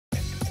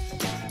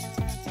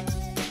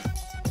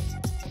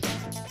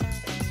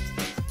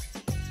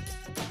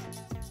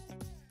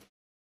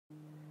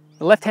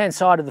The left-hand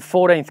side of the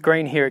 14th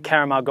green here at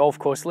Caramel Golf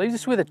Course leaves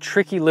us with a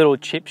tricky little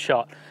chip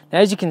shot. Now,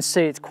 as you can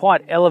see, it's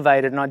quite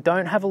elevated and I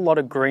don't have a lot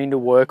of green to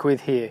work with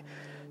here.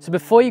 So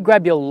before you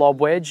grab your lob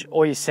wedge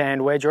or your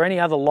sand wedge or any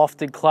other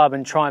lofted club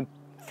and try and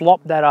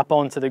flop that up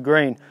onto the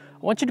green,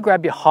 I want you to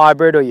grab your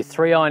hybrid or your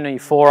 3-iron or your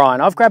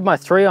 4-iron. I've grabbed my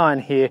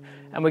 3-iron here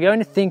and we're going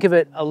to think of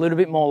it a little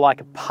bit more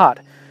like a putt.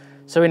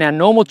 So in our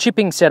normal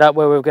chipping setup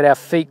where we've got our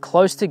feet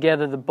close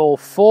together, the ball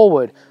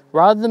forward,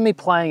 rather than me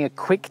playing a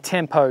quick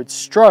tempoed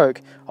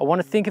stroke, I want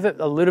to think of it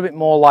a little bit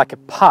more like a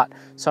putt.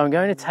 So I'm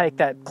going to take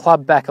that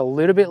club back a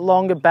little bit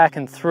longer back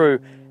and through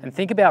and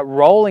think about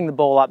rolling the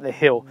ball up the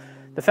hill.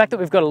 The fact that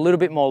we've got a little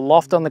bit more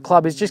loft on the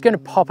club is just going to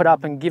pop it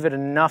up and give it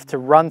enough to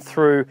run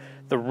through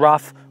the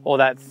rough or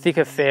that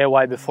thicker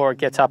fairway before it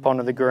gets up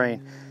onto the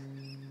green.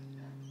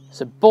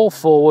 So ball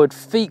forward,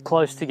 feet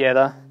close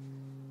together.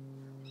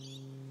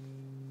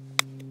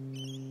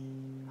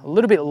 A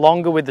little bit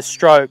longer with the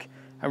stroke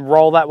and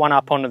roll that one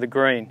up onto the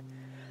green.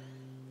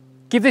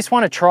 Give this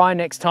one a try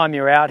next time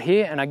you're out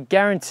here and I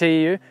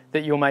guarantee you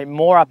that you'll make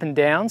more up and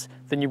downs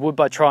than you would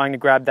by trying to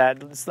grab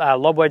that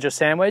lob wedge or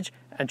sand wedge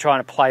and trying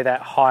to play that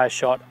higher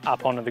shot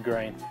up onto the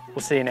green. We'll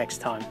see you next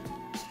time.